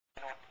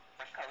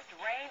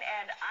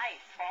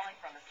ice falling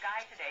from the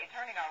sky today,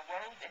 turning our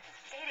roads into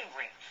skating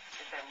rinks.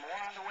 Is there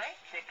more on the way?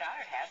 Dick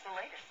Goddard has the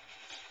latest.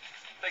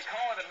 They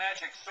call it a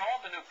magic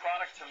salt, a new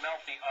product to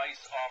melt the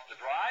ice off the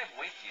drive.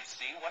 Wait till you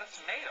see what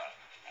it's made of.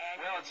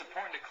 Well, it's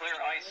important to clear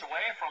ice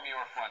away from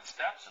your front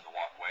steps and the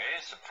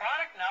walkways. The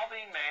product now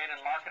being made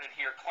and marketed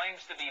here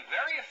claims to be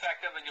very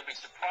effective, and you'll be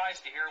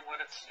surprised to hear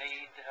what it's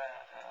made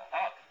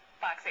of.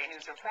 Fox 8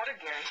 News reporter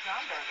Gary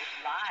Schomburg is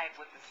live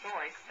with the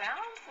story.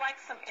 Sounds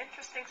like some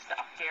interesting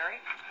stuff, Gary.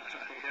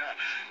 Yeah.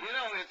 You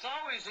know, it's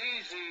always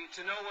easy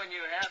to know when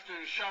you have to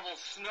shovel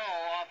snow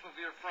off of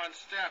your front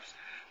steps.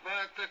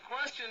 But the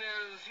question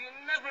is, you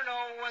never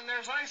know when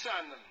there's ice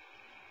on them.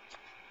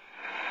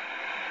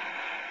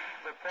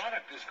 The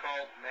product is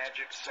called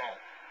magic salt.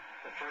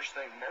 The first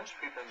thing most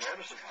people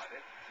notice about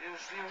it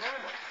is the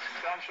aroma.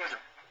 Brown sugar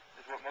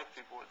is what most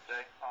people would say.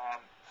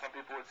 Some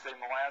people would say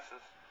molasses.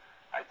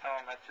 I tell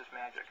them that's just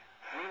magic.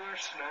 Wheeler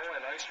Snow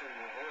and Ice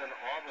Removal in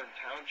Auburn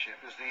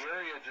Township is the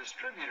area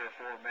distributor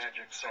for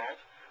magic salt.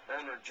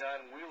 Owner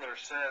John Wheeler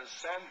says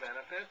some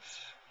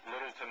benefits.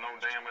 Little to no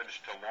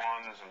damage to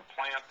lawns and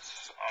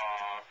plants.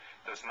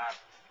 Does not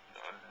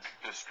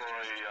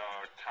destroy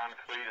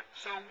concrete.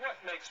 So what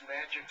makes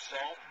magic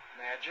salt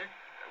magic?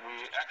 We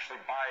actually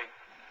buy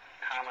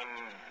common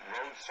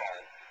road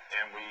salt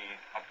and we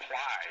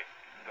apply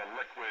the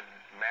liquid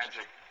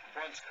magic.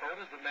 Once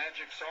coated, the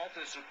magic salt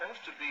is supposed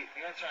to be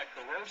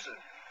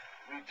anti-corrosive.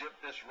 We dip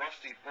this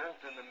rusty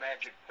bolt in the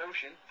magic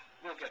potion.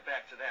 We'll get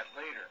back to that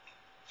later.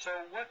 So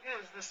what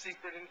is the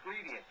secret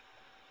ingredient?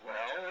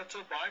 Well, it's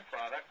a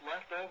byproduct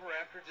left over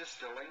after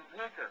distilling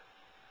liquor.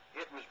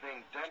 It was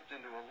being dumped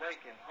into a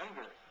lake in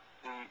Hungary.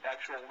 The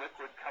actual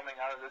liquid coming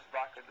out of this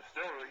vodka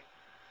distillery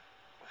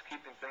was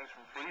keeping things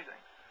from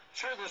freezing.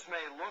 Sure, this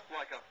may look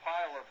like a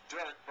pile of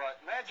dirt, but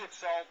magic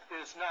salt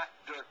is not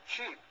dirt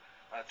cheap.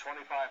 A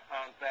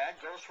 25-pound bag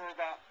goes for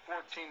about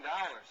 $14.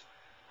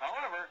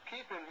 However,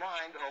 keep in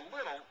mind a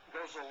little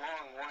goes a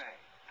long way.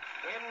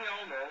 And we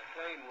all know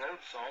plain road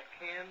salt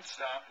can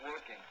stop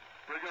working.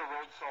 Regular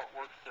road salt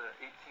works to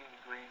 18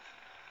 degrees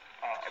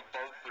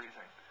above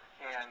freezing.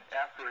 And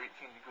after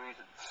 18 degrees,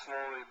 it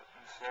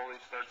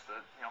slowly starts to,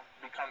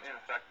 become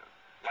ineffective.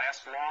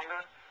 Lasts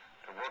longer.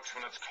 It works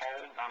when it's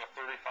cold, down to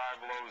 35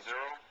 below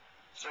zero.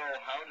 So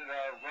how did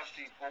our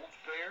rusty bolt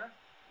fare?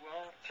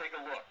 Well, take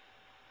a look.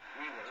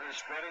 Wheeler is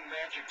spreading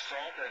magic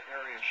salt at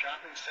area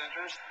shopping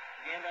centers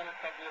and on a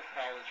couple of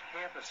college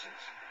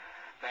campuses.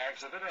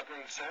 Bags of it are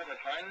being sold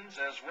at Heinen's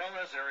as well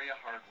as area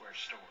hardware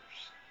stores.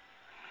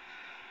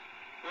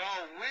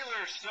 Well,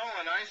 Wheeler Snow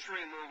and Ice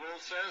Removal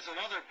says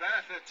another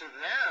benefit to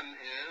them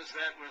is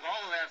that with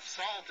all of that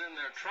salt in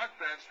their truck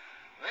beds,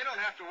 they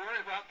don't have to worry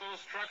about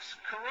those trucks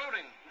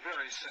corroding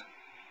very soon.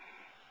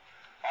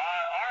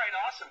 All right,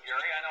 awesome,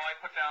 Gary. I know I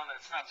put down that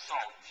it's not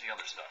salt, it's the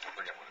other stuff. I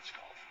forget what it's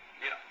called.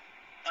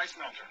 Ice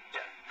melter.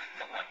 Yeah,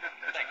 something like that.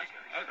 Thank you,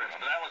 Gary.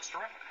 That looks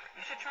terrific.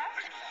 You should try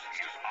it.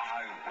 This is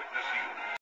Eyewitness News.